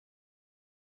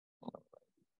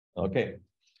Okay,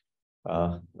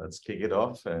 let's kick it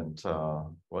off and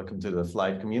welcome to the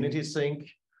Flyte Community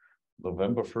Sync,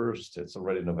 November 1st. It's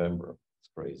already November. It's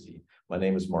crazy. My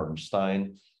name is Martin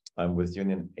Stein. I'm with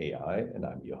Union AI and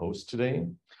I'm your host today.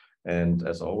 And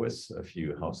as always, a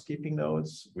few housekeeping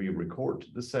notes. We record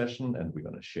the session and we're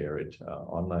going to share it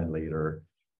online later.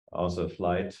 Also,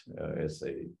 Flyte is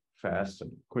a fast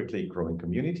and quickly growing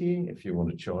community. If you want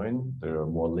to join, there are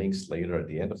more links later at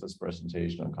the end of this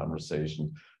presentation and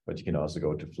conversation, but you can also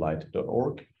go to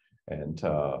flyte.org and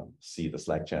see the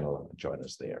Slack channel and join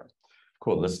us there.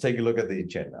 Cool, let's take a look at the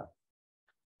agenda.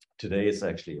 Today is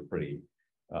actually a pretty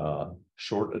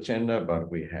short agenda, but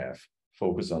we have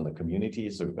focus on the community.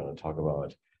 So we're going to talk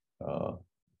about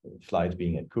Flyte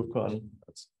being at KubeCon.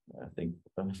 That's, I think,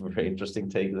 a very interesting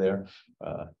take there.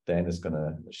 Dan is going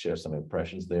to share some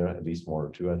impressions there, at least one or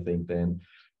two, I think, Dan.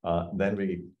 Then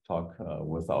we talk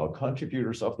with our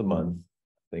contributors of the month.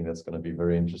 I think that's going to be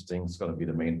very interesting. It's going to be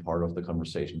the main part of the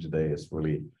conversation today, is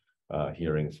really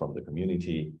hearing from the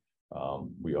community.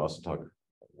 We also talk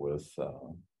with,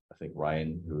 I think,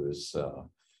 Ryan, who is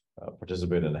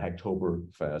participating in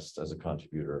Hacktoberfest as a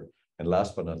contributor. And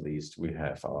last but not least, we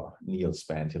have Neil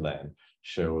Spantilan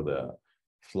show the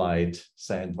Flyte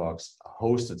sandbox, a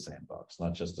hosted sandbox,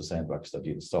 not just a sandbox that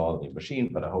you install on your machine,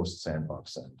 but a hosted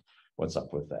sandbox and what's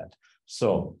up with that.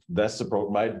 So that's the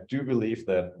program. I do believe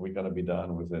that we're going to be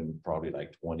done within probably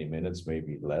like 20 minutes,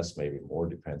 maybe less, maybe more,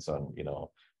 depends on,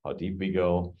 how deep we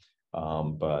go.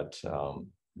 But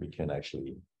we can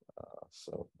actually,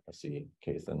 so I see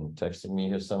Kathan texting me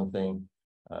here something,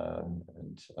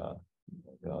 and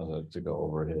to go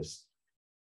over his.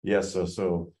 Yes,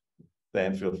 so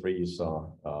Dan, feel free, you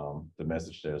saw the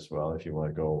message there as well. If you want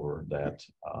to go over that,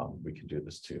 we can do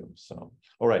this too. So,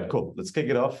 all right, cool. Let's kick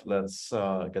it off. Let's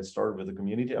get started with the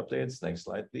community updates. Next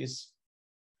slide, please.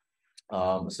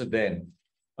 So Dan,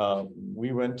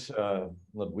 we went,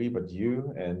 not we, but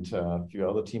you and a few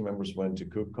other team members went to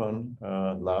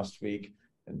KubeCon last week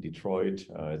in Detroit.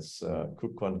 It's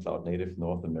KubeCon Cloud Native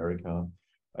North America.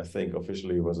 I think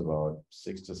officially it was about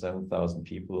 6,000 to 7,000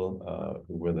 people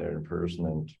who were there in person,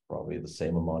 and probably the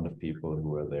same amount of people who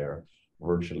were there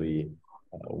virtually.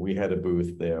 We had a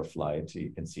booth there, Flyte. You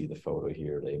can see the photo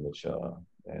here, the image,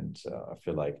 and I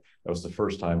feel like that was the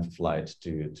first time for Flyte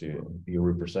to be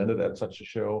represented at such a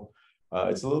show.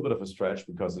 It's a little bit of a stretch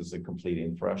because it's a complete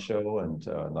infra show and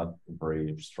not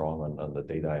very strong on the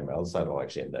data ML side, or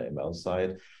actually on the ML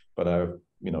side. But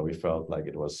we felt like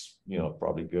it was,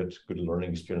 probably good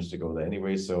learning experience to go there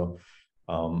anyway. So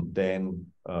Dan,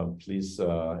 please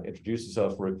introduce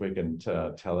yourself real quick and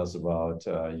tell us about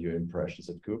your impressions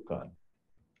at KubeCon.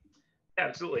 Yeah,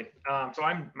 absolutely.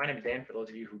 My name is Dan. For those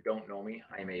of you who don't know me,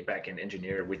 I'm a backend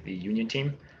engineer with the Union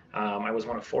team. I was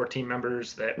one of 4 team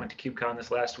members that went to KubeCon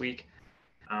this last week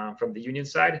from the Union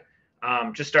side.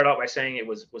 Just start out by saying it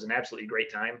was an absolutely great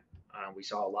time. We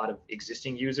saw a lot of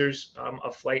existing users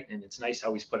of Flyte, and it's nice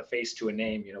how we put a face to a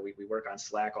name. We work on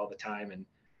Slack all the time, and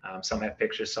some have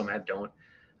pictures, some don't.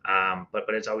 But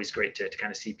it's always great to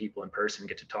kind of see people in person,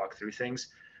 get to talk through things.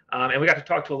 And we got to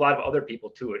talk to a lot of other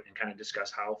people too, and kind of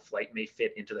discuss how Flyte may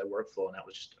fit into their workflow, and that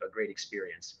was just a great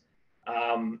experience.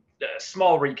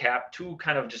 Small recap, 2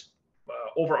 kind of just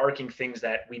overarching things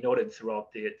that we noted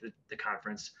throughout the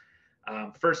conference.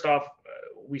 First off,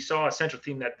 we saw a central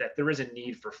theme that there is a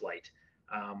need for Flyte.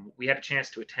 We had a chance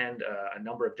to attend a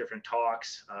number of different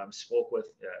talks, spoke with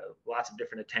lots of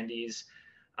different attendees,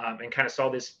 and kind of saw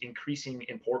this increasing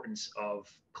importance of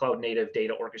cloud native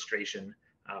data orchestration,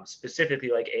 specifically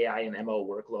like AI and ML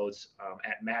workloads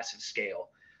at massive scale.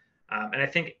 And I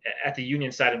think at the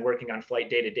Union side and working on Flyte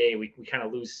day to day, we kind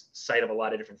of lose sight of a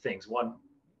lot of different things. One,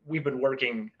 we've been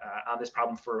working on this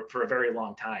problem for a very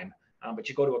long time. But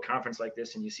you go to a conference like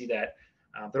this and you see that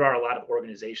there are a lot of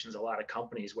organizations, a lot of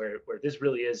companies where this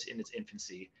really is in its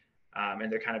infancy,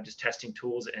 and they're kind of just testing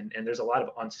tools, and there's a lot of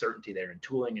uncertainty there in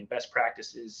tooling and best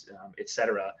practices, et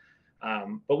cetera.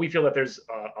 But we feel that there's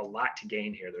a lot to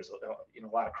gain here. There's a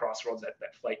lot of crossroads that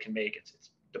Flyte can make.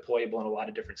 It's deployable in a lot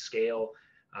of different scale,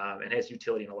 and has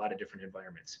utility in a lot of different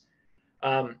environments.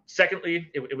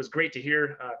 Secondly, it was great to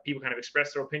hear people kind of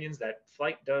express their opinions that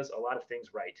Flyte does a lot of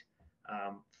things right.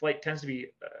 Flyte tends to be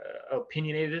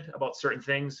opinionated about certain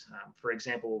things. For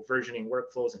example, versioning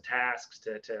workflows and tasks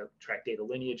to track data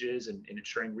lineages and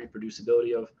ensuring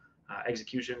reproducibility of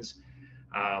executions,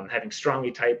 having strongly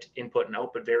typed input and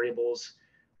output variables.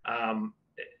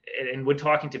 And when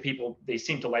talking to people, they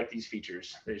seem to like these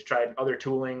features. They've tried other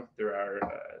tooling. There are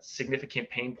significant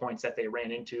pain points that they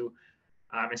ran into.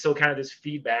 And so kind of this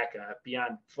feedback,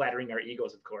 beyond flattering our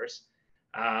egos, of course,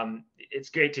 It's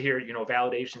great to hear,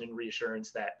 validation and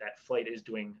reassurance that Flyte is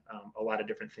doing a lot of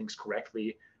different things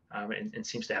correctly, and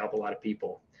seems to help a lot of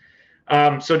people.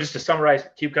 So just to summarize,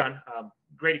 KubeCon,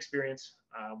 great experience.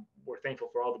 We're thankful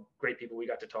for all the great people we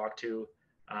got to talk to,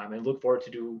 and look forward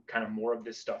to do kind of more of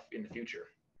this stuff in the future.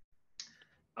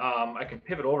 I can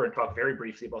pivot over and talk very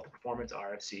briefly about the performance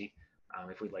RFC,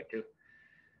 if we'd like to.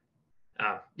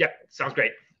 Yeah, sounds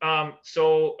great.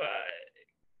 So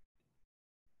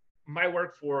my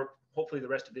work for hopefully the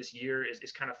rest of this year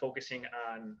is kind of focusing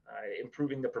on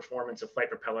improving the performance of Flyte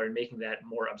Propeller and making that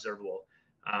more observable.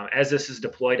 As this is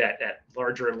deployed at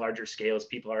larger and larger scales,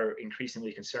 people are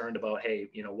increasingly concerned about, hey,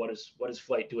 what is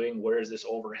Flyte doing? Where is this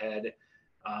overhead?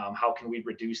 How can we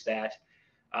reduce that?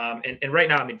 And right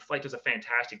now, I mean, Flyte does a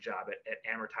fantastic job at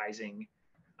amortizing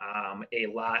a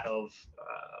lot of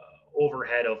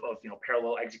overhead of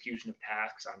parallel execution of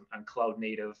tasks on cloud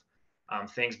native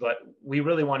things, but we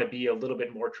really want to be a little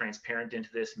bit more transparent into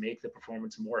this, make the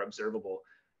performance more observable.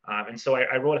 And so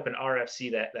I wrote up an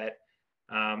RFC that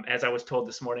as I was told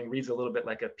this morning, reads a little bit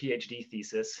like a PhD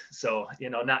thesis. So,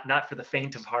 not for the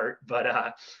faint of heart, but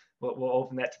we'll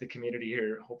open that to the community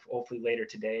here, hopefully later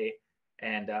today.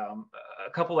 And a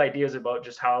couple ideas about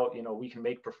just how, we can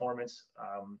make performance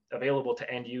available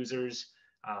to end users,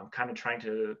 kind of trying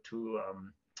to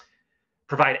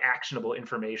provide actionable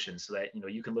information so that,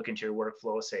 you can look into your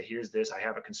workflow, say, here's this, I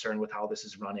have a concern with how this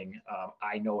is running.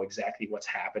 I know exactly what's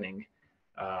happening.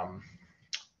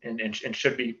 And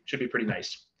should be pretty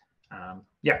nice.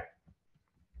 Yeah.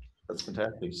 That's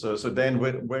fantastic. So Dan,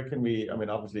 where can we? I mean,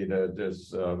 obviously,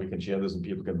 there's we can share this and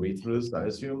people can read through this, I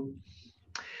assume.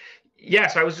 Yeah,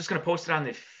 so I was just going to post it on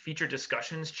the feature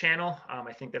discussions channel.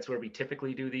 I think that's where we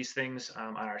typically do these things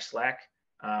on our Slack.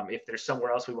 If there's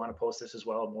somewhere else we want to post this as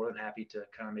well, I'm more than happy to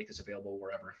kind of make this available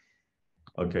wherever.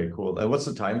 Okay, cool. And what's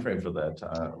the time frame for that?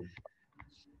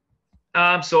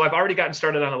 So I've already gotten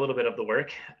started on a little bit of the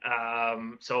work.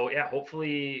 So yeah,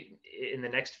 hopefully in the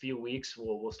next few weeks,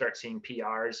 we'll start seeing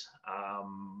PRs.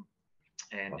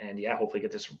 And yeah, hopefully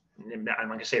get this, I'm not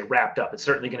going to say wrapped up. It's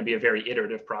certainly going to be a very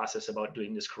iterative process about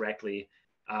doing this correctly.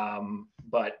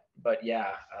 But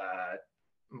yeah,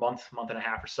 month and a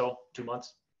half or so, 2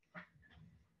 months.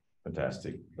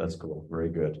 Fantastic. That's cool. Very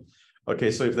good.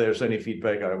 Okay, so if there's any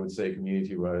feedback, I would say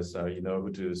community-wise, you know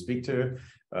who to speak to.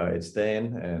 It's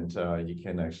Dan, and you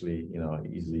can actually,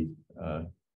 easily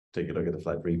take a look at the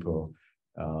Flyte repo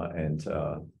and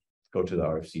go to the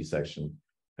RFC section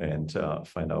and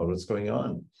find out what's going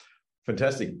on.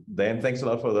 Fantastic. Dan, thanks a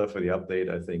lot for the update.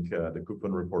 I think the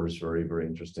KubeCon report is very, very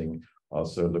interesting.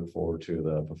 Also look forward to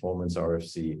the performance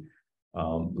RFC.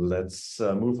 Let's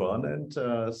move on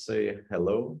and say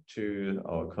hello to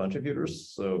our contributors.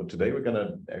 So today we're going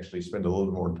to actually spend a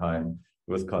little more time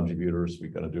with contributors. We're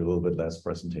going to do a little bit less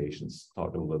presentations,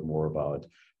 talk a little bit more about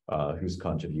who's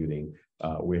contributing.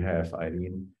 We have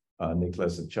Ailin,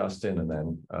 Nicholas, and Justin, and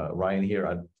then Ryan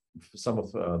here. Some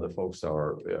of the folks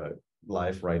are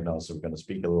live right now, so we're going to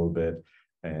speak a little bit.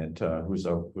 And who's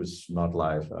not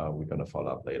live, we're going to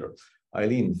follow up later.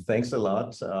 Ailin, thanks a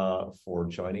lot for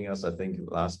joining us. I think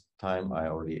last time I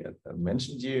already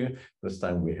mentioned you. This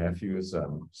time we have you, so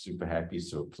I'm super happy.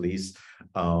 So please,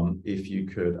 if you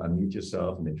could unmute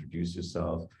yourself and introduce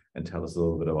yourself and tell us a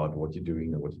little bit about what you're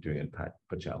doing and what you're doing in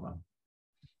Pajama.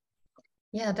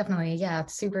 Yeah, definitely. Yeah,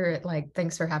 super.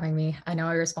 Thanks for having me. I know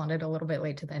I responded a little bit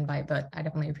late to the invite, but I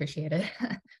definitely appreciate it.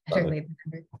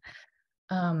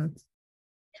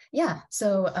 Yeah,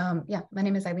 so yeah, my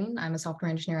name is Ailin. I'm a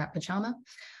software engineer at Pajama.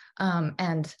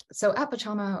 And so at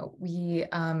Pajama, we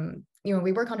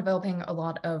we work on developing a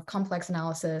lot of complex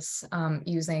analysis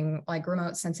using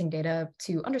remote sensing data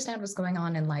to understand what's going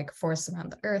on in forests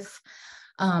around the earth.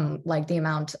 The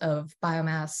amount of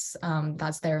biomass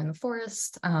that's there in the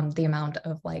forest, the amount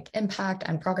of impact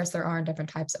and progress there are in different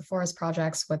types of forest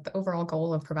projects, with the overall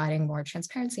goal of providing more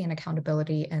transparency and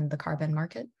accountability in the carbon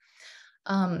market.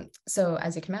 So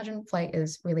as you can imagine, Flyte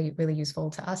is really, really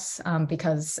useful to us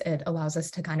because it allows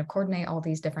us to kind of coordinate all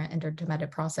these different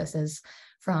interdependent processes,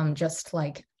 from just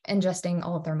ingesting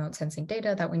all of the remote sensing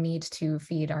data that we need to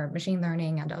feed our machine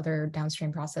learning and other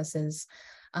downstream processes,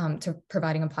 to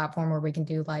providing a platform where we can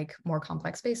do more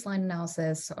complex baseline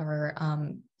analysis or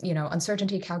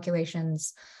uncertainty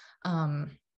calculations.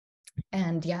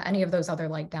 And yeah, any of those other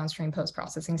downstream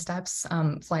post-processing steps.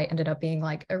 Flyte ended up being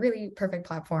a really perfect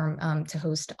platform to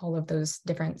host all of those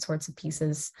different sorts of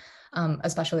pieces,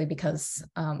 especially because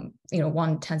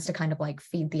one tends to kind of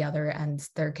feed the other, and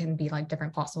there can be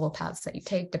different possible paths that you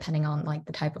take depending on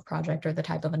the type of project or the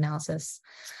type of analysis.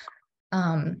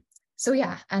 So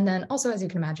yeah, and then also, as you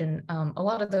can imagine, a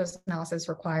lot of those analysis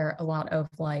require a lot of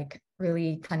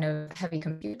really kind of heavy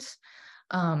compute.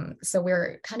 So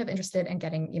we're kind of interested in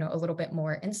getting, a little bit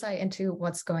more insight into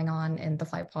what's going on in the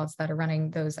Flyte pods that are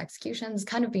running those executions,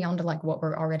 kind of beyond like what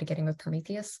we're already getting with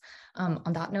Prometheus.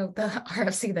 On that note, the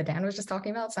RFC that Dan was just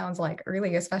talking about sounds like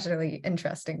really especially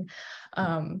interesting.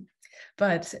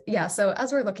 But yeah, so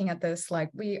as we're looking at this, like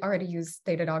we already use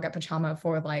Datadog at Pachama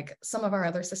for like some of our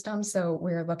other systems. So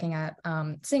we're looking at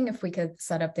seeing if we could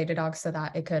set up Datadog so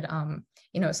that it could,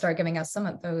 start giving us some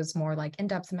of those more like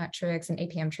in-depth metrics and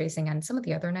APM tracing and some of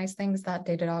the other nice things that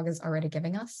Datadog is already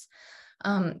giving us.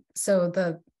 So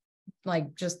the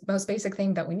just most basic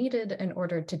thing that we needed in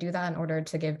order to do that, in order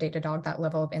to give Datadog that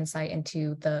level of insight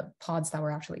into the pods that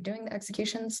were actually doing the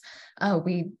executions,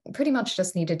 we pretty much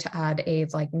just needed to add a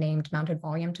named mounted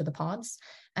volume to the pods.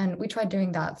 And we tried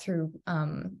doing that through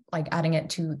adding it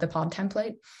to the pod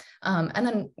template. And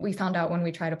then we found out when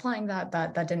we tried applying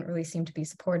that didn't really seem to be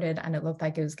supported, and it looked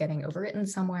like it was getting overwritten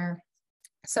somewhere.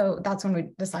 So that's when we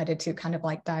decided to kind of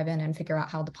dive in and figure out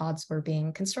how the pods were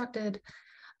being constructed.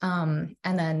 And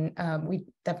then we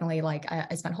definitely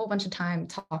I spent a whole bunch of time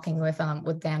talking with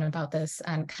Dan about this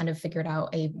and kind of figured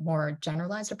out a more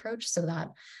generalized approach so that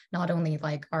not only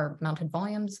our mounted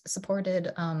volumes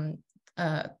supported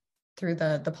through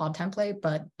the pod template,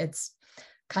 but it's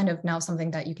kind of now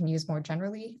something that you can use more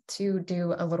generally to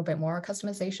do a little bit more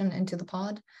customization into the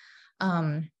pod.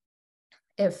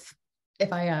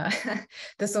 If I,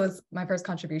 this was my first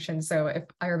contribution, so if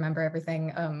I remember everything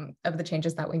of the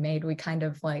changes that we made, we kind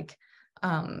of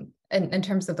in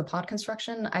terms of the pod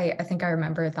construction, I think I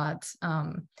remember that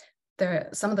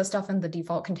some of the stuff in the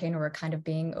default container were kind of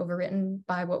being overwritten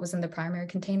by what was in the primary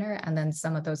container, and then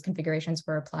some of those configurations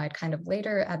were applied kind of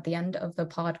later at the end of the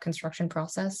pod construction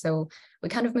process. So we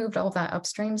kind of moved all of that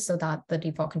upstream so that the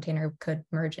default container could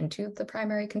merge into the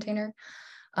primary container.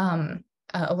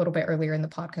 A little bit earlier in the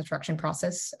pod construction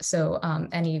process. So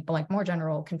any more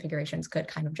general configurations could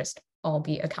kind of just all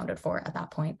be accounted for at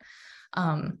that point.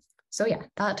 So yeah,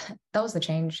 that was the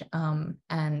change.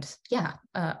 And yeah,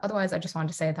 otherwise I just wanted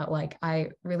to say that I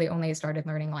really only started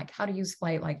learning how to use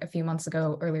Flyte a few months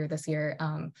ago, earlier this year.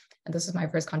 And this was my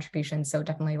first contribution. So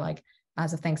definitely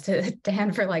massive thanks to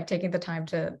Dan for taking the time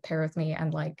to pair with me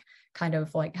and kind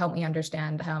of help me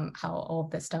understand how all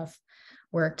of this stuff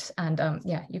worked. And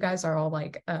yeah, you guys are all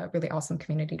a really awesome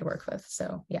community to work with.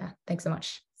 So yeah, thanks so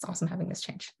much. It's awesome having this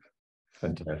change.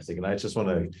 Fantastic. And I just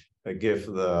want to give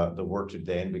the word to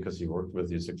Dan because he worked with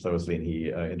you so closely and he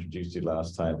introduced you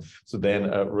last time. So Dan,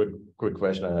 a quick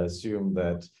question. I assume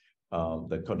that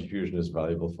that contribution is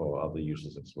valuable for other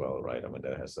users as well, right? I mean,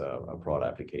 that has a broad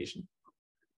application.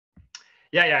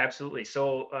 Yeah, absolutely.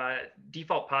 So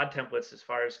default pod templates, as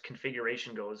far as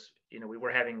configuration goes, we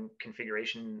were having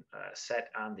configuration set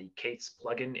on the K8s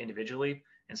plugin individually.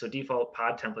 And so default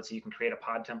pod templates, you can create a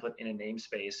pod template in a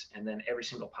namespace, and then every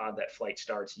single pod that Flyte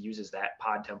starts uses that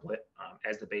pod template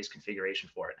as the base configuration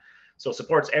for it. So it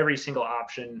supports every single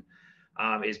option,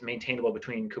 is maintainable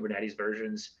between Kubernetes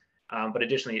versions. But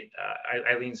additionally,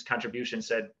 Ailin's contribution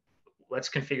said, let's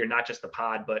configure not just the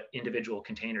pod, but individual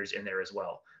containers in there as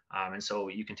well. And so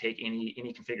you can take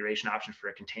any configuration option for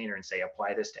a container and say,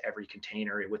 apply this to every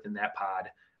container within that pod,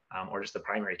 or just the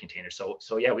primary container. So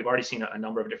yeah, we've already seen a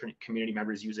number of different community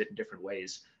members use it in different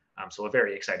ways. So a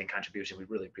very exciting contribution. We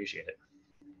really appreciate it.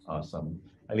 Awesome.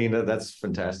 Ailin, that's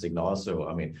fantastic. And also,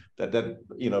 I mean,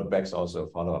 that begs also a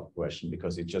follow-up question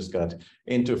because it just got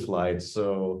into Flyte.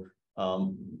 So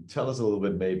tell us a little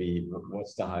bit, maybe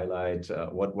what's the highlight,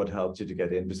 what helped you to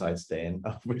get in besides Dan,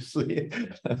 obviously.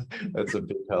 That's a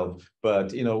big help,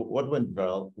 but what went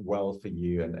well for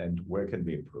you and where can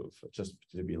we improve, just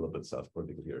to be a little bit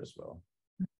self-critical here as well.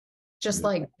 Just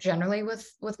generally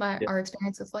with our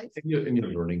experience with Flyte? In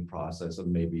your learning process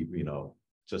and maybe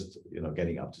just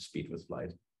getting up to speed with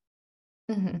Flyte.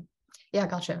 Mm-hmm. Yeah,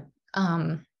 gotcha.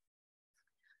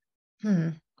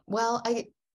 Well, I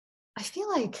feel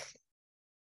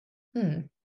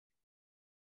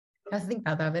I think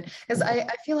about that a bit because I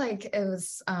feel like it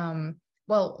was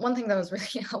well, one thing that was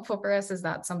really helpful for us is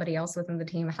that somebody else within the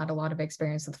team had a lot of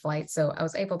experience with Flyte, so I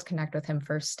was able to connect with him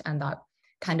first, and that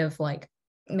kind of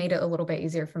made it a little bit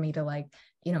easier for me to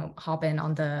hop in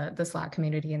on the Slack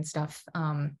community and stuff.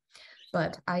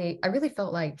 But I really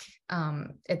felt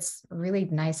it's really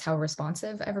nice how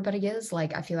responsive everybody is.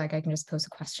 I feel like I can just post a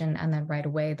question and then right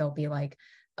away there'll be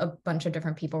a bunch of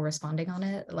different people responding on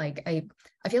it. I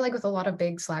feel like with a lot of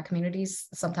big Slack communities,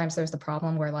 sometimes there's the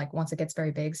problem where once it gets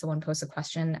very big, someone posts a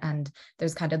question and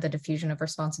there's kind of the diffusion of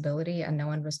responsibility and no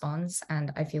one responds.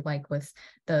 And I feel like with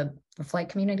the Flyte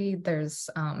community, there's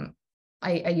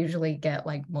I usually get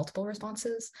like multiple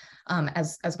responses,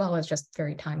 as well as just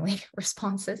very timely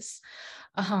responses.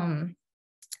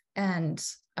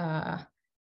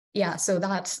 Yeah, so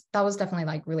that was definitely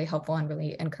like really helpful and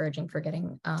really encouraging for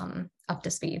getting up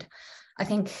to speed.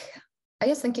 I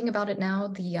guess thinking about it now,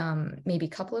 the maybe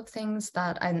couple of things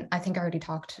that I think I already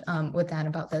talked with Dan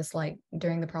about this, like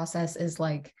during the process, is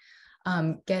like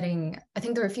I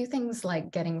think there were a few things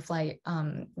like getting Flyte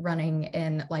running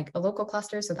in like a local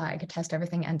cluster so that I could test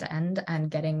everything end to end, and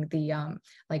getting the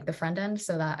like the front end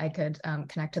so that I could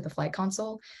connect to the Flyte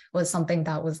console was something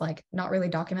that was like not really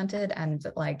documented, and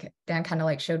like Dan kind of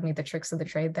like showed me the tricks of the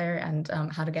trade there, and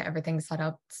how to get everything set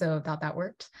up so that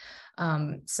worked.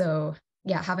 So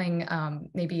yeah, having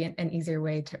maybe an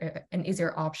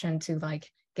easier option to like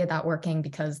get that working,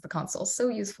 because the console is so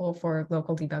useful for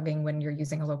local debugging when you're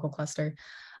using a local cluster,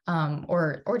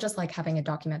 or just like having it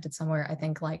documented somewhere. I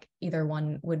think like either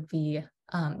one would be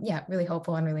yeah, really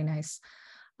helpful and really nice.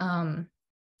 And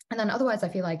then otherwise, I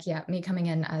feel like, yeah, me coming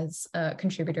in as a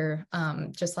contributor,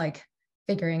 just like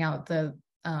figuring out the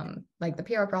like the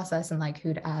PR process and like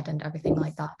who to add and everything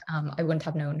like that. I wouldn't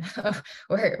have known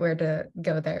where to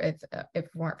go there if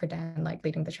it weren't for Dan like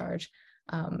leading the charge.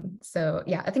 So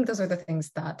yeah, I think those are the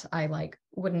things that I like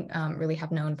wouldn't really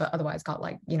have known, but otherwise got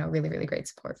like, you know, really, really great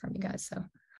support from you guys. So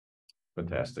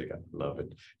fantastic. I love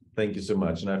it. Thank you so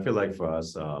much. And I feel like for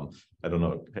us, I don't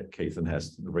know, Kathan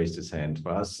has raised his hand. For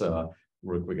us,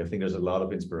 real quick, I think there's a lot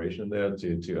of inspiration there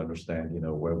to understand, you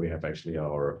know, where we have actually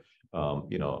our,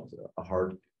 you know,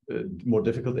 more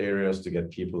difficult areas to get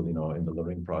people, you know, in the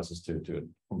learning process to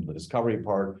from the discovery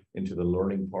part into the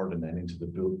learning part and then into the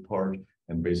build part,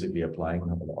 and basically applying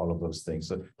all of those things.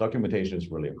 So documentation is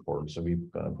really important. So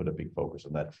we've got to put a big focus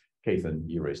on that. Kathan,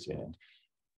 you raised your hand.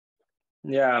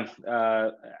 Yeah,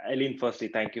 Ailin, firstly,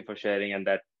 thank you for sharing, and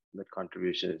that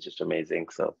contribution is just amazing.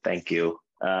 So thank you.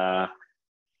 So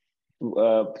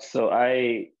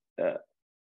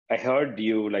I heard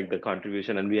you like the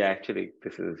contribution, and we actually,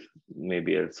 this is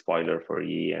maybe a spoiler for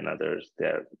Yi and others.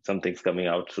 There some things coming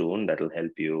out soon that will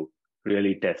help you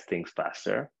really test things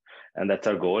faster. And that's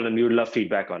our goal. And we would love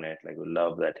feedback on it. Like we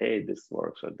love that, hey, this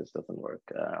works or this doesn't work.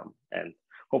 And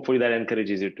hopefully that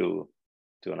encourages you to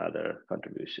another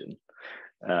contribution.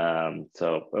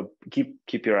 So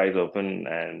keep your eyes open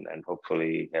and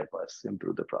hopefully help us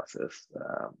improve the process,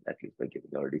 at least by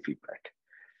giving already feedback.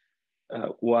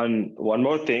 One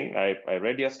more thing, I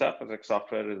read your stuff. As like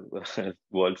software is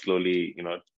world slowly, you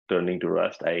know, turning to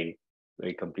Rust. I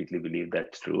completely believe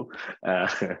that's true.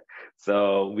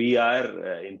 So we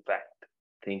are, in fact,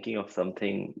 thinking of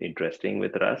something interesting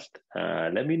with Rust.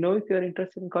 Let me know if you're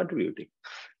interested in contributing.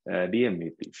 DM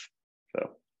me, please.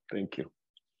 So thank you.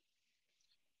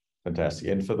 Fantastic.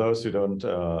 And for those who don't,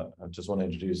 I just want to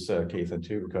introduce Kathan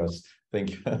too, because I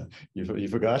think you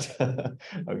forgot.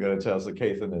 I'm going to tell. So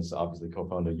Kathan is obviously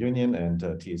co-founder of Union and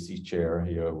TSC chair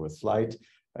here with Flyte,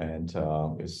 and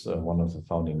is one of the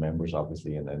founding members,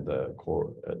 obviously, and then the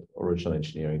core original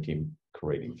engineering team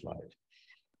creating Flyte.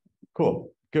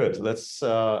 Cool. Good. Let's,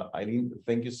 Ailin,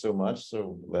 thank you so much.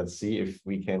 So let's see if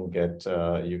we can get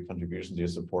your contributions, your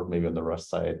support, maybe on the Rust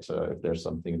side, if there's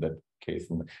something that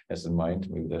Kathan has in mind.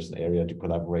 Maybe there's an area to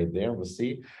collaborate there. We'll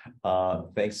see.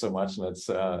 Thanks so much. Let's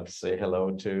say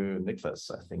hello to Nicholas.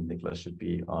 I think Nicholas should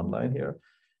be online here.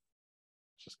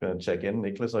 Just going to check in.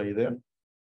 Nicholas, are you there?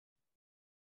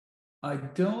 I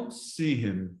don't see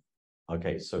him.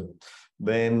 Okay, so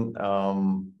then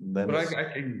but I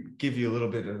can give you a little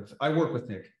bit of. I work with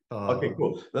Nick. Okay,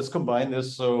 cool. Let's combine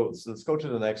this. So let's go to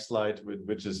the next slide,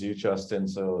 which is you, Justin.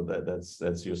 So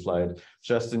that's your slide.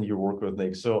 Justin, you work with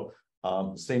Nick. So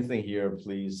same thing here.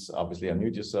 Please, obviously,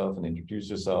 unmute yourself and introduce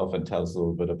yourself and tell us a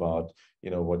little bit about, you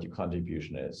know, what your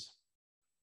contribution is.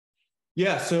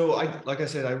 Yeah. So like I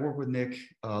said, I work with Nick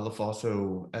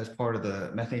LaFosso as part of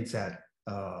the methane sat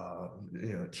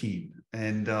team,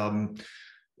 and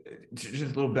just a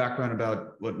little background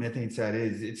about what methane sat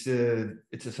is.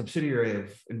 It's a subsidiary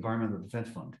of Environmental Defense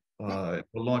Fund. We're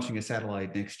launching a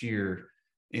satellite next year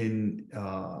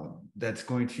that's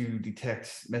going to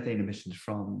detect methane emissions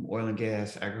from oil and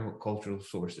gas, agricultural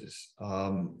sources.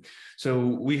 So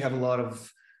we have a lot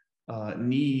of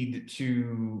need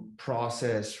to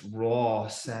process raw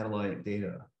satellite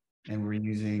data, and we're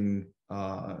using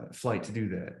Flyte to do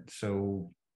that.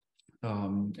 So,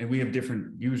 and we have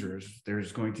different users.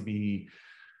 There's going to be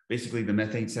basically the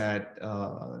methane sat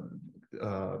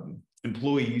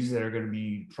employees that are going to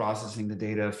be processing the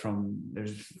data from,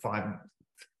 there's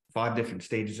five different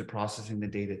stages of processing the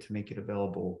data to make it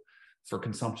available for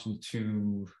consumption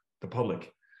to the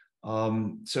public.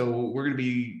 So we're going to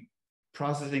be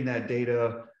processing that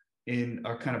data in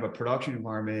a kind of a production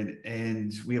environment,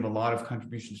 and we have a lot of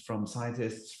contributions from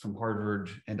scientists from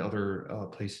Harvard and other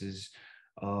places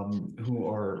who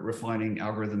are refining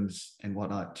algorithms and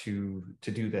whatnot to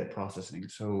do that processing.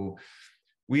 So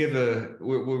we have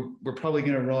we're probably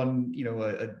going to run, you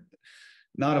know,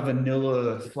 not a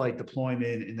vanilla Flyte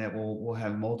deployment, in that we'll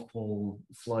have multiple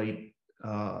Flyte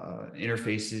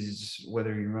interfaces,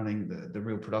 whether you're running the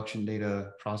real production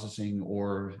data processing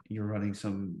or you're running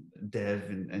some dev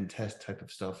and test type of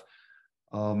stuff.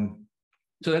 So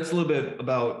that's a little bit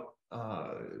about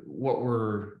what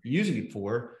we're using it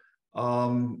for.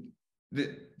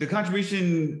 The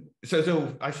contribution,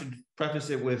 so I should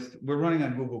preface it with, we're running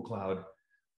on Google Cloud.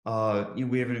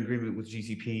 We have an agreement with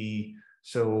GCP,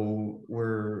 so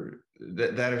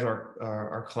that is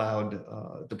our cloud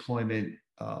deployment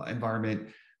environment.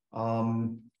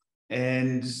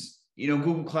 And you know,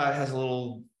 Google Cloud has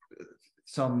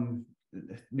some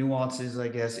nuances, I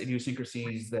guess,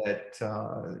 idiosyncrasies that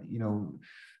you know,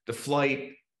 the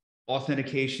Flyte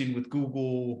authentication with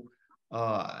Google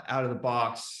out of the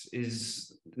box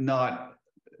is not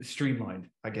streamlined,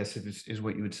 I guess is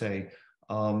what you would say.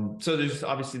 So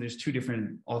there's two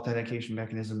different authentication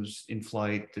mechanisms in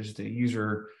Flyte. There's the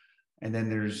user, and then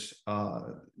there's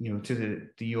you know, to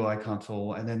the UI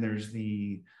console, and then there's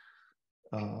the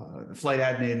Flyte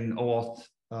admin auth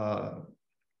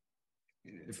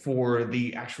for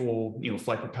the actual, you know,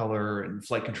 Flyte propeller and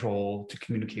flight control to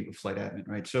communicate with Flyte admin,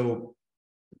 right? So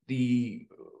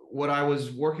what I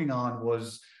was working on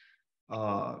was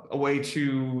a way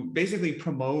to basically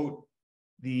promote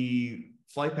the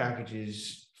Flyte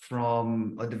packages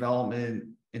from a development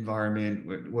environment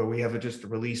where we have just a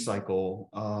release cycle,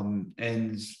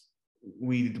 and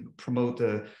we promote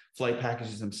the Flyte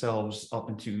packages themselves up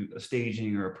into a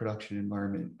staging or a production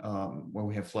environment where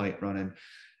we have Flyte running.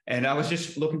 And I was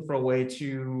just looking for a way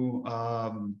to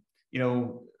you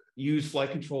know, use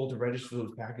flight control to register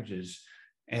those packages.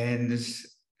 And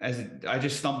I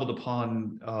just stumbled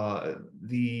upon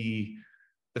the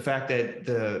fact that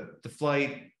the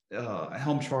Flyte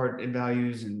Helm chart and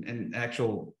values and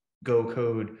actual Go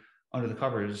code under the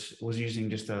covers was using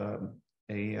just a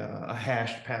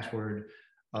hashed password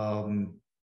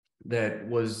that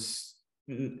was,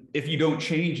 if you don't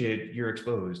change it, you're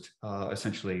exposed,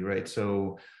 essentially, right?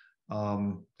 So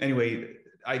anyway,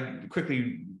 I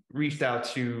quickly reached out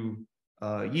to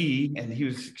Yi, and he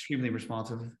was extremely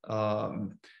responsive,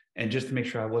 and just to make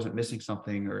sure I wasn't missing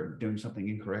something or doing something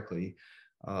incorrectly.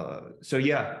 So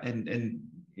yeah, and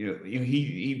you know,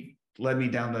 he led me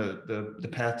down the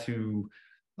path to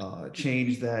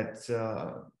change that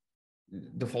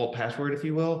default password, if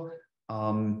you will,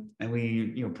 and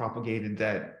we, you know, propagated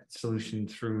that solution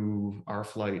through our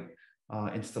Flyte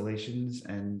installations,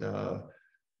 and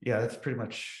yeah, that's pretty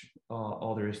much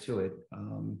all there is to it. I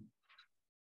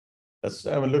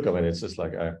mean, look, I mean, it's just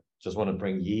like, I just want to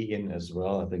bring Yi in as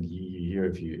well. I think Yi here,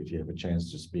 if you have a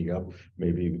chance to speak up,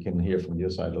 maybe we can hear from your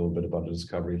side a little bit about the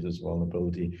discovery of this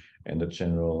vulnerability and the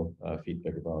general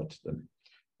feedback about the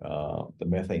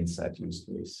methane set use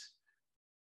case.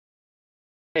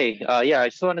 Hey, yeah, I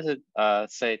just wanted to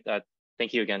say that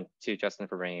thank you again to Justin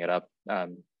for bringing it up.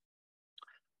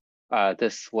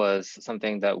 This was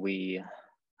something that we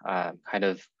kind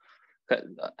of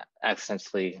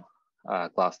accidentally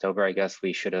glossed over. I guess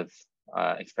we should have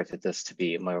expected this to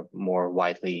be a more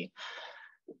widely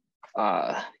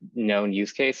known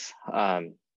use case.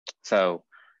 So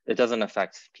it doesn't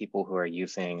affect people who are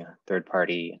using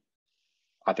third-party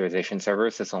authorization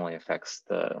servers. This only affects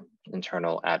the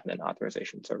internal admin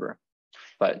authorization server.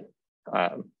 But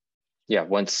yeah, I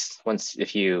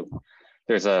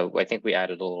think we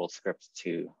added a little script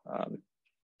to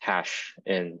hash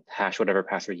whatever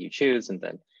password you choose, and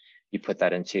then you put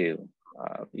that into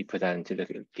the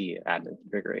admin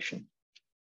configuration.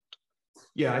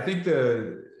 Yeah, I think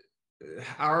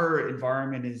our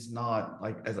environment is not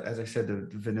like, as I said, the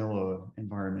vanilla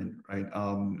environment, right?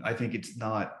 I think it's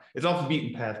off the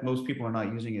beaten path. Most people are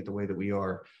not using it the way that we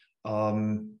are.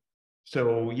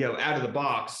 So yeah, out of the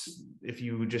box, if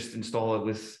you just install it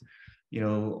with, you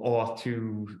know, auth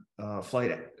to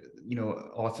Flyte, you know,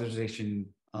 authorization,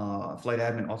 Flyte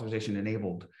admin authorization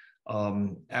enabled,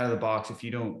 out of the box, if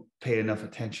you don't pay enough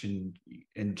attention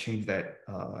and change that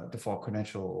default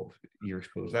credential, you're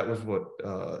exposed. That was what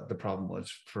the problem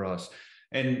was for us.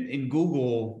 And in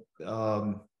Google,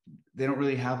 they don't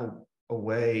really have a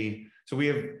way. So we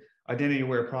have identity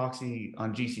aware proxy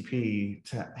on GCP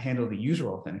to handle the user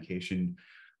authentication,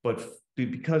 but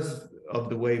because of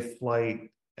the way Flyte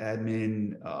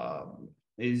admin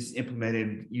is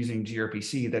implemented using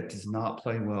gRPC, that does not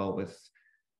play well with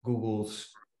Google's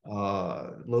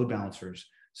load balancers.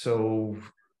 So,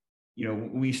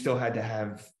 we still had to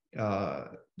have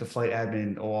the Flyte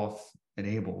admin auth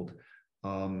enabled.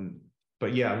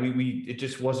 But yeah, it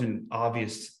just wasn't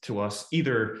obvious to us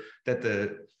either that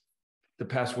the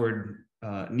password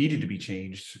needed to be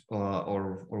changed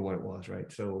or what it was,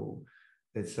 right? So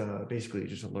it's basically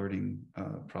just a learning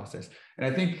process. And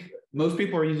I think most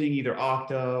people are using either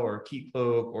Okta or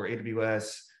Keycloak or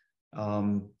AWS.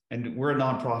 And we're a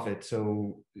nonprofit,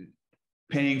 so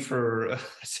paying for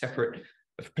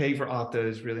Okta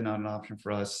is really not an option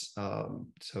for us.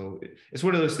 So it's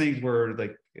one of those things where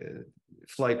like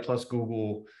Flyte plus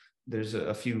Google, there's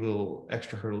a few little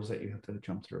extra hurdles that you have to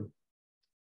jump through.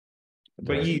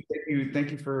 But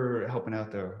thank you for helping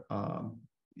out there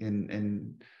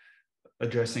in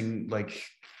addressing like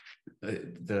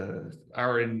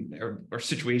our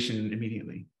situation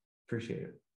immediately. Appreciate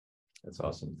it. That's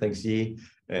awesome. Thanks, Yi.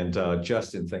 And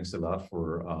Justin, thanks a lot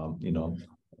for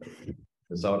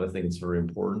this out. I think it's very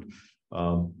important.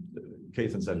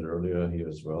 Kathan said it earlier here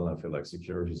as well. I feel like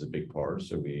security is a big part,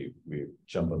 so we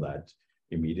jump on that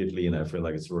immediately, and I feel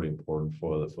like it's really important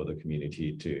for the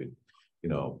community to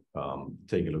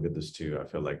take a look at this too. I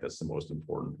feel like that's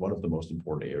one of the most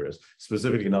important areas,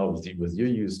 specifically now with your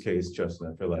use case,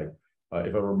 Justin. I feel like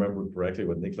if I remember correctly,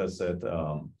 what Niklas said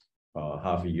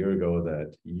half a year ago,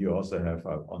 that you also have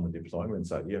on the deployment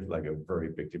side, you have like a very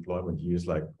big deployment. You use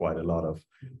like quite a lot of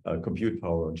compute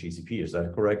power on GCP. Is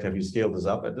that correct? Have you scaled this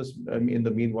up in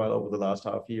the meanwhile over the last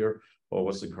half year, or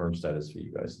what's the current status for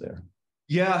you guys there?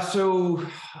 Yeah, so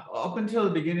up until the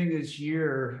beginning of this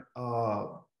year,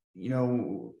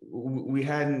 we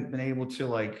hadn't been able to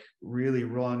like really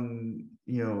run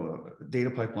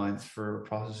data pipelines for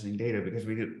processing data because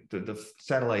the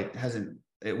satellite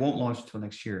won't launch until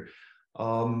next year.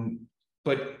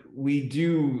 But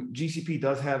GCP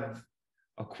does have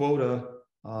a quota,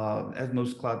 as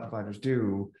most cloud providers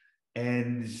do,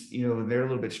 and they're a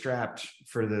little bit strapped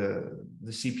for the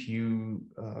CPU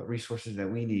resources that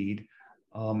we need.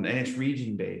 And it's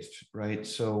region based, right?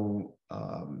 So,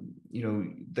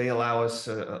 they allow us,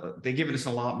 they give us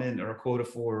an allotment or a quota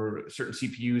for certain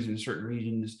CPUs in certain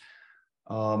regions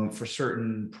for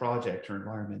certain project or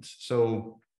environments.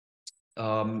 So,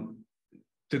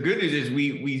 the good news is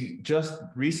we just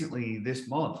recently this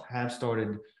month have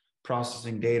started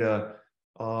processing data,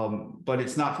 but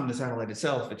it's not from the satellite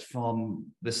itself. It's from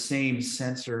the same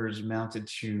sensors mounted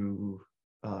to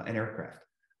an aircraft.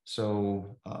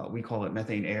 So we call it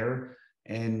methane air.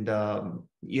 And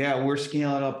we're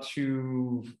scaling up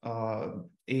to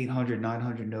 800,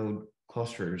 900 node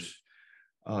clusters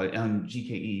on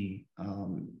GKE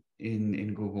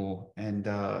in Google. And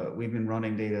we've been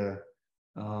running data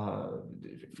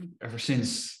ever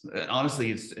since.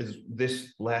 Honestly, it's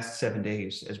this last 7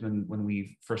 days has been when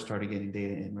we first started getting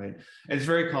data in, right? And it's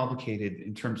very complicated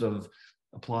in terms of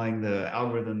applying the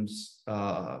algorithms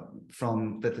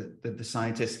from that the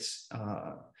scientists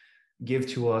give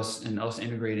to us, and us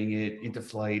integrating it into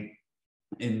Flyte,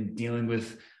 and dealing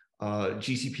with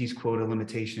GCP's quota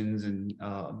limitations. And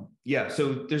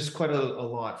so there's quite a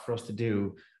lot for us to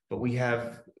do, but we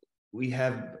have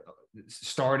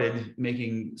started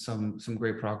making some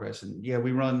great progress. And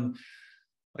we run,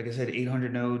 like I said,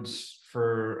 800 nodes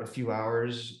for a few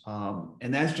hours.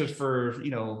 And that's just for,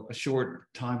 a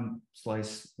short time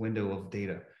slice window of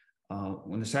data.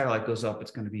 When the satellite goes up,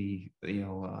 it's going to be,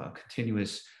 a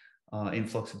continuous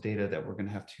influx of data that we're going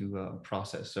to have to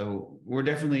process. So we're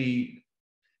definitely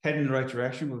heading in the right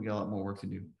direction, but we got a lot more work to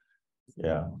do.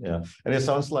 Yeah. And it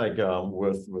sounds like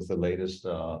with the latest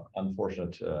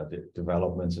unfortunate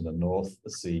developments in the North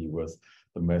Sea with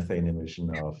the methane emission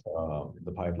of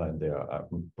the pipeline there,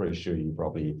 I'm pretty sure you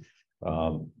probably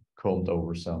combed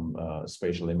over some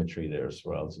spatial imagery there as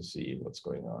well to see what's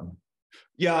going on.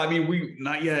 Yeah, I mean, we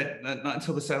not yet, not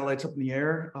until the satellite's up in the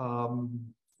air.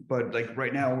 But like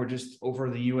right now, we're just over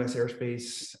the U.S.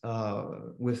 airspace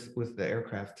with the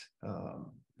aircraft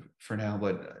for now.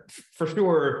 But for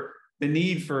sure, the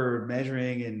need for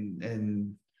measuring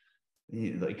and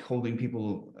like holding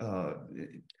people,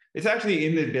 it's actually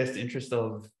in the best interest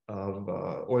of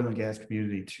oil and gas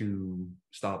community to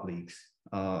stop leaks,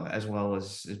 as well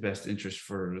as best interest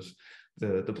for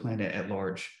the planet at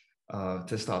large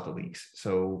to stop the leaks.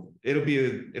 So it'll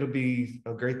be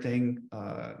a great thing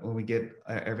when we get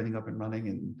everything up and running,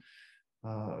 and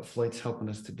Flyte's helping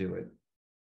us to do it.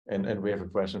 And we have a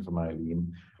question from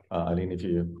Ailin.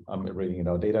 Ailin, I'm reading it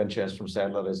out. Data ingest from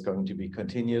satellite is going to be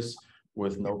continuous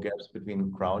with no gaps between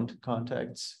ground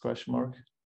contacts? ? So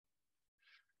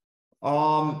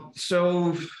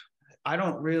I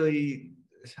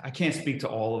can't speak to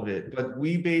all of it, but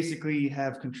we basically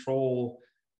have control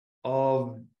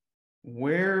of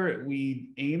where we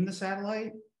aim the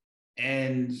satellite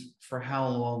and for how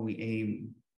long we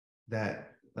aim that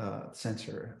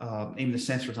sensor, aim the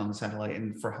sensors on the satellite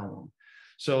and for how long.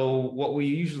 So what we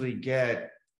usually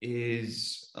get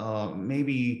is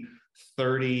maybe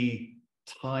 30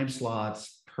 time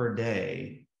slots per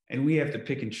day, and we have to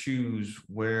pick and choose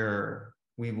where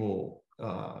we will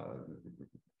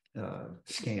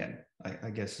scan, I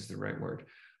guess is the right word.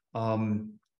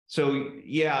 So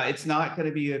yeah, it's not going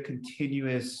to be a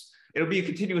continuous, it'll be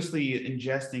continuously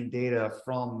ingesting data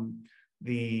from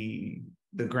the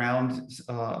ground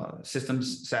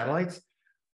systems satellites.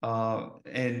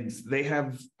 And they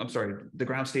have, I'm sorry, the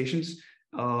ground stations.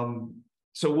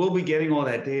 So we'll be getting all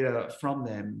that data from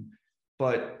them,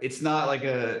 but it's not like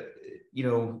a, you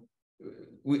know,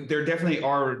 there definitely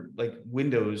are like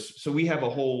windows. So we have a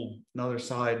whole another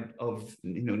side of,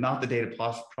 you know, not the data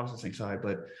processing side,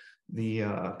 but the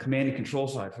command and control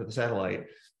side for the satellite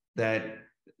that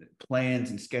plans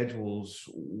and schedules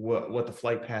what the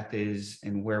flight path is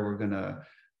and where we're gonna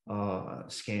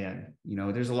scan. You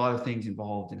know, there's a lot of things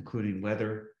involved, including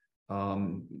weather.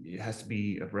 It has to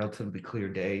be a relatively clear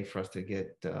day for us to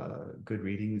get good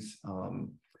readings.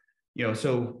 You know,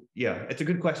 so yeah, it's a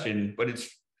good question, but it's,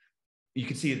 you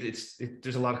can see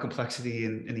there's a lot of complexity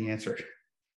in the answer.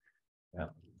 Yeah,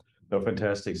 no,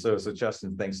 fantastic. So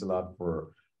Justin, thanks a lot for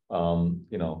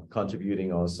you know,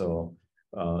 contributing, also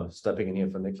stepping in here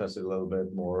for Niklas a little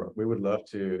bit more. We would love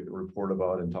to report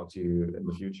about and talk to you in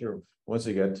the future once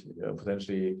you get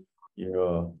potentially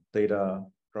your data,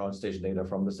 ground station data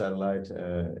from the satellite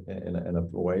in a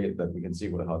way that we can see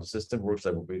how the system works.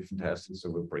 That would be fantastic. So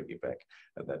we'll bring you back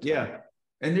at that time. Yeah.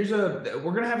 And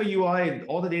we're going to have a UI, and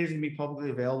all the data is going to be publicly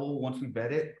available once we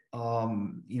vet it.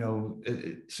 You know,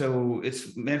 so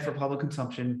it's meant for public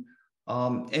consumption.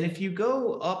 And if you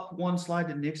go up one slide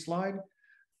to Nick's slide,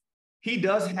 he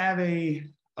does have a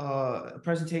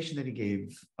presentation that he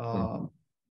gave,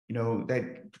 you know, that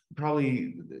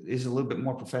probably is a little bit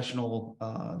more professional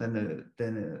than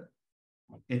the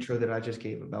intro that I just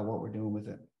gave about what we're doing with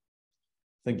it.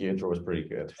 I think your intro was pretty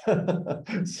good.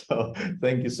 So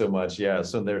thank you so much. Yeah,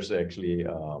 so there's actually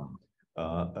a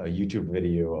YouTube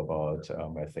video about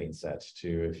MethaneSat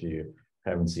too. If you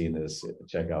haven't seen this,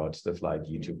 check out the Flyte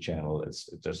YouTube channel.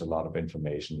 There's a lot of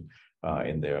information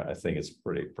in there. I think it's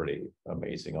pretty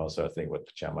amazing. Also, I think what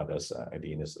Pajama does,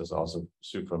 Ailin, is also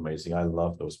super amazing. I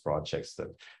love those projects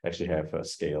that actually have a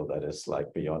scale that is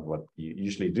like beyond what you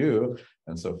usually do,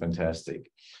 and so fantastic.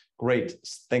 Great,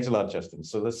 thanks a lot, Justin.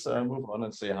 So let's move on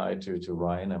and say hi to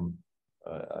Ryan.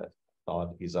 I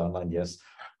thought he's online. Yes.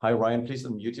 Hi, Ryan. Please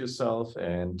unmute yourself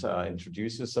and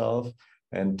introduce yourself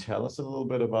and tell us a little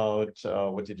bit about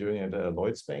what you're doing at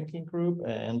Lloyd's Banking Group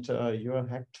and your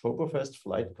Hacktoberfest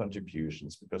flight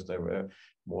contributions, because there were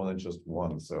more than just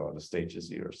one. So the stage is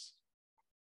yours.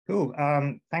 Cool.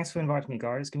 Thanks for inviting me,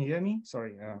 guys. Can you hear me?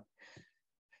 Sorry.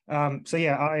 So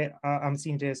yeah, I'm a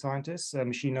senior data scientist, a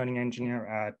machine learning engineer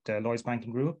at Lloyd's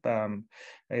Banking Group.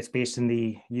 It's based in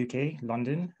the UK,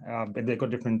 London, but they've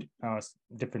got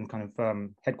different kind of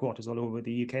headquarters all over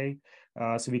the UK.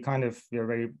 So we're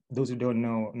very, those who don't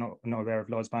know, not aware of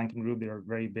Lloyd's Banking Group, they're a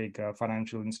very big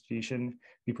financial institution.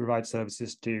 We provide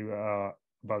services to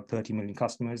about 30 million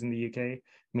customers in the UK,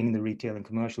 meaning the retail and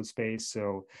commercial space.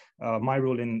 So my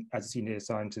role as a senior data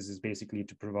scientist is basically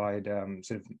to provide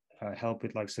help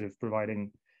with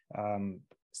providing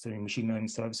machine learning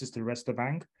services to the rest of the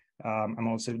bank. I'm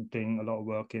also doing a lot of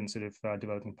work in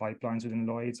developing pipelines within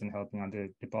Lloyd's and helping other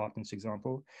departments, for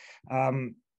example.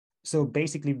 So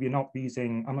basically, I'm not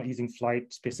using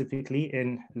Flyte specifically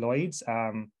in Lloyd's.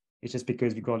 It's just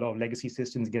because we've got a lot of legacy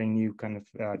systems. Getting new kind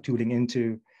of tooling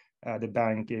into the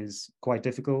bank is quite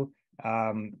difficult.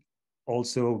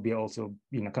 Also, we're also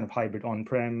kind of hybrid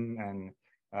on-prem,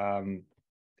 and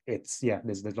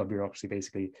there's a lot of bureaucracy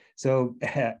basically. So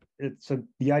so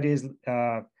the idea is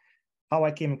how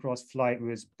I came across Flyte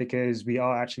was because we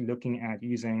are actually looking at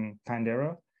using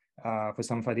Pandera for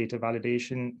some of our data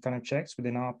validation kind of checks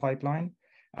within our pipeline.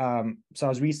 So I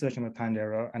was researching with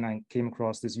Pandera and I came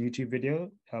across this YouTube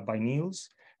video by Niels.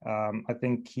 I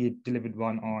think he delivered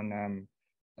one on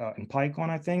in PyCon,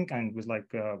 I think, and it was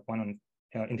like one on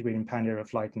integrating Pandera,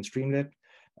 Flyte, and Streamlit.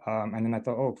 And then I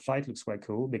thought, oh, Flyte looks quite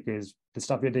cool because the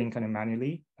stuff we're doing kind of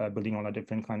manually, building all our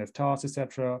different kind of tasks,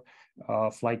 etc.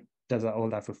 Flyte does all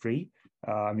that for free.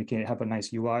 You can have a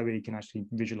nice UI where you can actually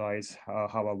visualize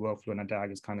how our workflow and our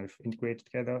DAG is kind of integrated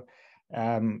together.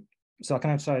 So I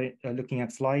kind of started looking at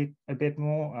Flyte a bit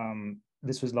more.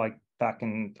 This was like back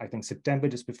in, I think, September,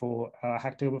 just before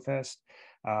Hacktoberfest.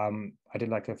 I did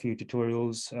like a few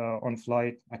tutorials on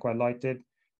Flyte. I quite liked it.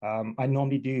 I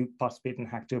normally do participate in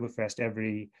Hacktoberfest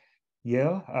every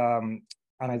year.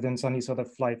 And I then suddenly saw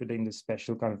that Flyte were doing this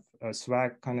special kind of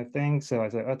swag kind of thing. So I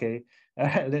said, okay,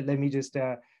 let me just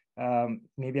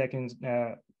maybe I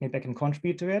can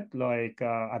contribute to it. Like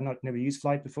I've never used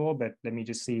Flyte before, but let me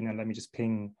just see, let me just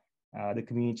ping the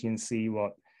community and see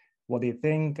what they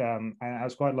think. And I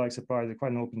was quite surprised. They're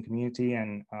quite an open community,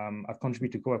 and I've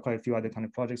contributed to quite a few other kind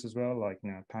of projects as well, like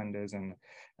Pandas and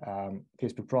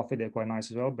Facebook Profit. They're quite nice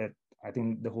as well. But I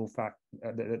think the whole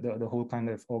the whole kind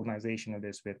of organization of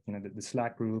this with the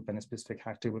Slack group and a specific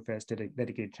Hacktoberfest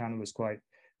dedicated channel was quite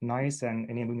nice and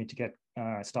enabled me to get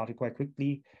started quite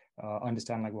quickly,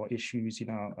 understand like what issues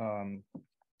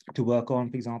to work on,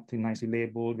 for example, nicely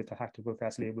labeled with the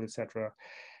Hacktoberfest label, etc.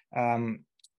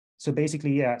 So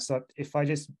basically, yeah. So if I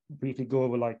just briefly go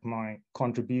over like my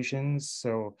contributions,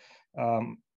 so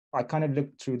I kind of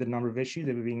looked through the number of issues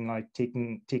that were being like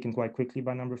taken quite quickly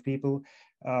by a number of people,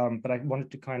 but I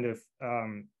wanted to kind of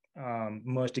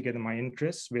merge together my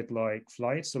interests with like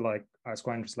Flyte. So like I was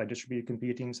quite interested like distributed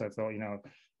computing, so I thought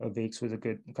Wakes was a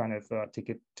good kind of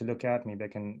ticket to look at. Maybe I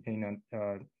can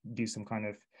do some kind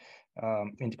of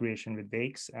integration with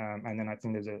Wakes, and then I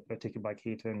think there's a ticket by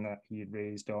Keaton that he had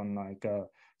raised on like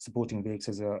supporting Wakes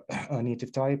as a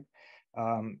native type.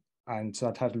 And so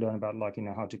I had to learn about like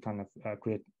how to kind of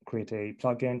create a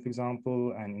plugin, for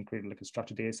example, and create like a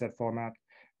structured data set format.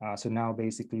 So now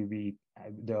basically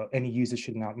any user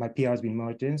should now, my PR has been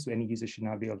merged in, so any user should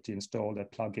now be able to install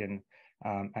that plugin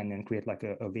and then create like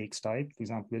a Wakes type, for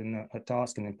example, within a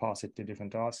task, and then pass it to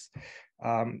different tasks.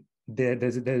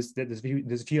 There's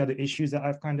a few other issues that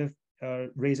I've kind of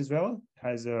raised as well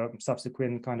as a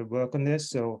subsequent kind of work on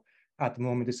this. So at the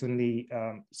moment, this only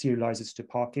serializes to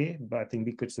Parquet, but I think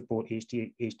we could support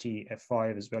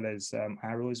HTF5 as well as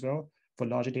Arrow as well for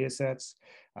larger data sets.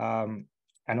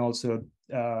 And also,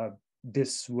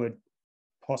 this would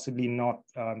possibly not.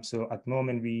 So at the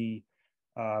moment, we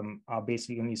are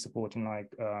basically only supporting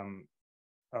like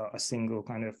a single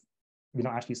kind of. We're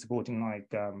not actually supporting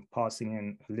like parsing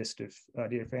in a list of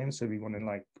data frames. So we want to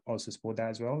like also support that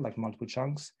as well, like multiple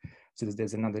chunks. So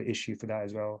there's another issue for that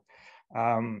as well.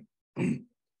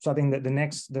 So I think that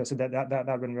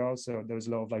that went well. So there was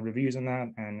a lot of like reviews on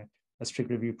that and a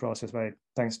strict review process, right?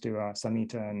 Thanks to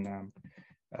Samita and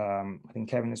I think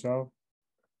Kevin as well.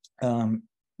 The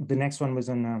next one was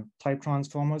on type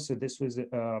transformers. So this was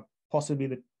possibly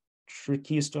the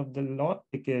trickiest of the lot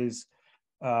because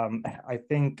I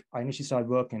think I initially started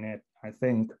working it. I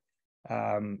think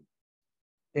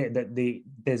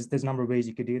there's a number of ways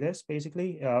you could do this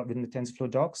basically within the TensorFlow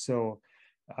docs. So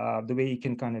the way you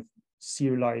can kind of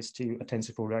serialize to a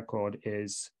TensorFlow record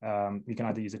is you can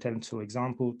either use a TensorFlow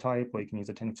example type or you can use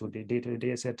a TensorFlow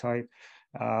data set type.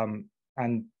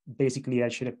 And basically, I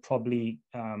should have probably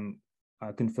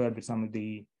conferred with some of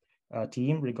the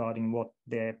team regarding what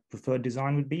their preferred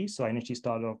design would be. So I initially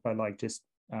started off by like just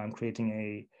creating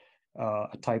a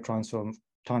type transformer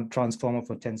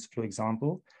for TensorFlow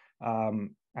example, and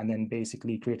then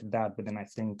basically created that. But then I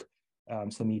think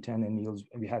Samita and Niels,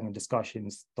 we having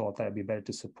discussions, thought that it'd be better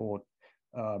to support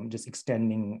just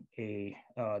extending the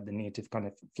native kind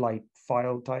of Flyte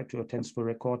file type to a TensorFlow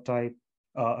record type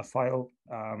a file,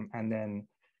 and then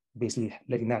basically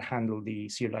letting that handle the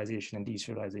serialization and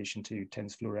deserialization to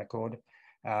TensorFlow record.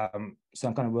 So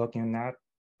I'm kind of working on that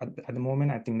at the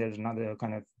moment. I think there's another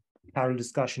kind of parallel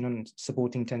discussion on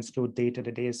supporting TensorFlow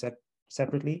data set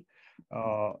separately.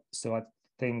 So I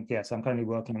think, yes, I'm currently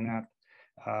working on that.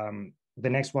 The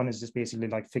next one is just basically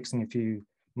like fixing a few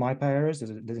MyPy errors.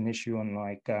 There's an issue on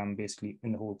like basically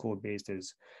in the whole code base,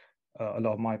 there's a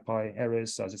lot of MyPy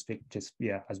errors. So I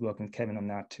I was working with Kevin on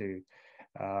that to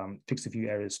fix a few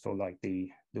errors for like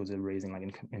those are raising like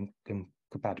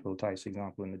incompatible types, for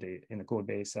example, in the code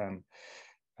base.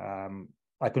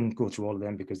 I couldn't go through all of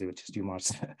them because they were just too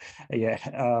much. Yeah.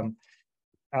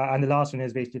 And the last one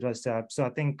is basically just so I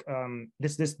think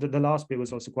the last bit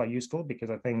was also quite useful because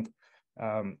I think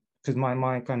because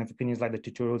my kind of opinion is like the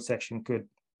tutorial section could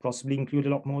possibly include a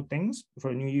lot more things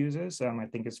for new users. I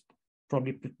think it's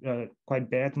probably quite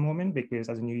bare at the moment because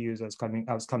as a new user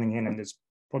I was coming in and there's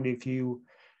probably a few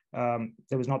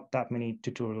there was not that many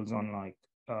tutorials on like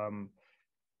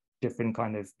different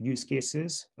kind of use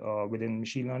cases within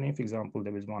machine learning. For example,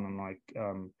 there was one on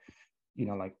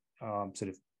like sort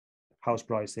of house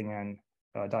pricing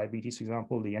and diabetes, for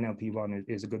example. The NLP one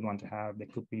is a good one to have. There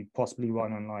could be possibly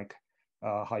one on like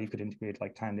how you could integrate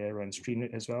like Tandera and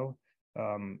Streamlit as well.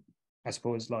 I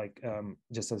suppose like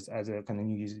just as a kind of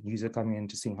new user coming in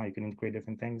to seeing how you can integrate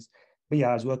different things. But yeah,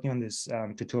 I was working on this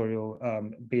tutorial.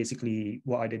 Basically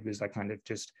what I did was I kind of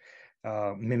just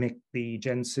mimic the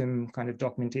GenSim kind of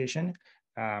documentation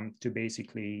to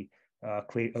basically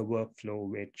create a workflow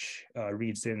which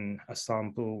reads in a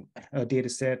sample data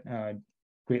set,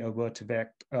 create a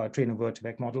word-to-vec, train a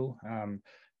word-to-vec model,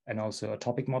 and also a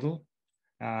topic model.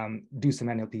 Do some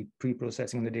NLP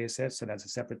pre-processing on the data set, so that's a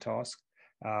separate task.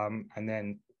 And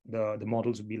then the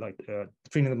models would be like,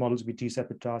 training the models would be two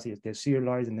separate tasks. They're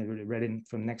serialized and they're read in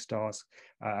from the next task.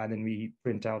 And then we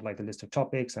print out like the list of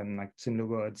topics and like similar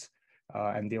words,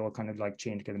 and they all kind of like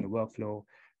chain together in the workflow.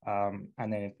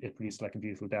 And then it produces like a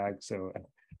beautiful DAG. So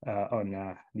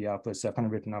on the output, so I've kind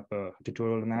of written up a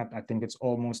tutorial on that. I think it's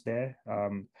almost there.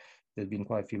 There's been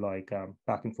quite a few like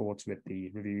back and forths with the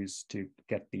reviews to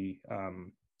get the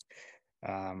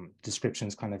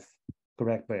descriptions kind of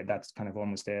correct, but that's kind of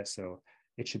almost there. So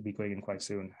it should be going in quite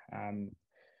soon. I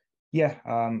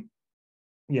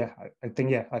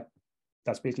think,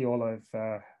 that's basically all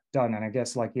I've done. And I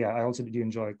guess like, I also do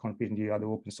enjoy contributing to other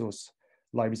open source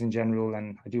libraries in general.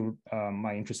 And I do,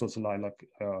 my interests also lie like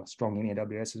strongly in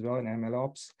AWS as well, in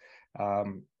MLOps.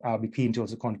 I'll be keen to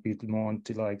also contribute more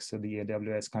to like, so the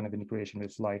AWS kind of integration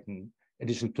with Flyte and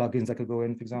additional plugins that could go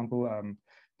in, for example.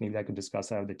 Maybe I could discuss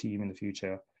that with the team in the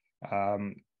future. I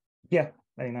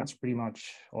think that's pretty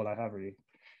much all I have really.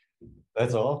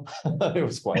 That's all. It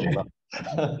was quite a lot.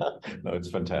 No,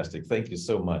 it's fantastic. Thank you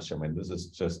so much. I mean, this is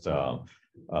just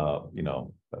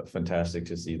fantastic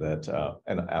to see that,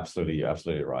 and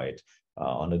absolutely right.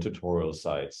 On the tutorial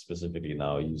side, specifically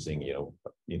now using an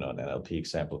NLP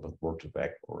example with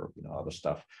word2vec or other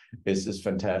stuff, is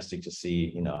fantastic to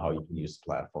see how you can use the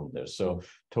platform there. So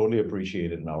totally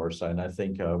appreciate it on our side. And I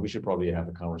think we should probably have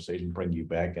a conversation, bring you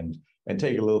back and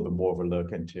take a little bit more of a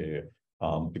look into.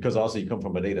 Because also you come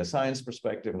from a data science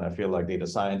perspective, and I feel like data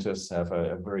scientists have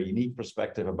a very unique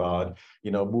perspective about,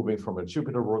 moving from a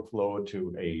Jupyter workflow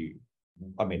to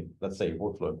let's say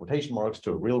workflow in quotation marks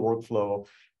to a real workflow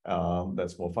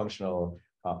that's more functional.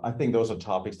 I think those are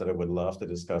topics that I would love to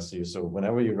discuss you. So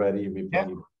whenever you're ready, we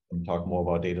probably can talk more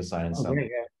about data science.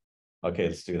 Okay,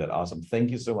 let's do that. Awesome. Thank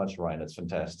you so much, Ryan. It's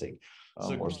fantastic.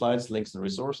 More slides, links, and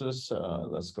resources.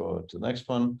 Let's go to the next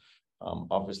one.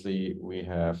 Obviously, we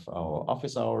have our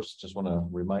office hours. Just want to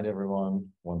remind everyone,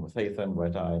 one with Hatham,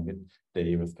 Red Eye,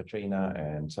 midday with Katrina,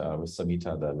 and with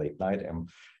Samita, the late night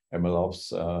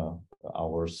MLOps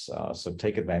hours. So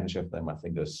take advantage of them. I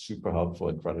think they're super helpful,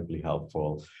 incredibly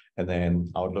helpful. And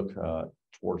then Outlook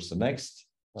towards the next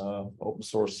open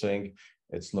source sync.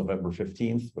 It's November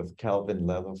 15th with Calvin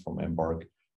Leather from Embark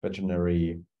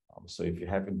Veterinary. So if you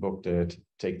haven't booked it,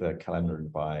 take the calendar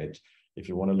invite. If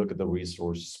you want to look at the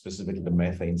resource, specifically the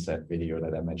methane set video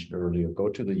that I mentioned earlier, go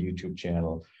to the YouTube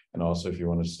channel. And also, if you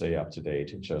want to stay up to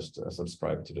date, just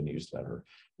subscribe to the newsletter.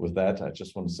 With that, I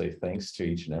just want to say thanks to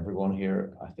each and everyone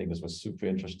here. I think this was super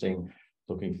interesting.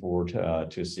 Looking forward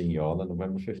to seeing you all on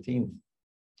November 15th.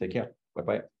 Take care.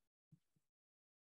 Bye-bye.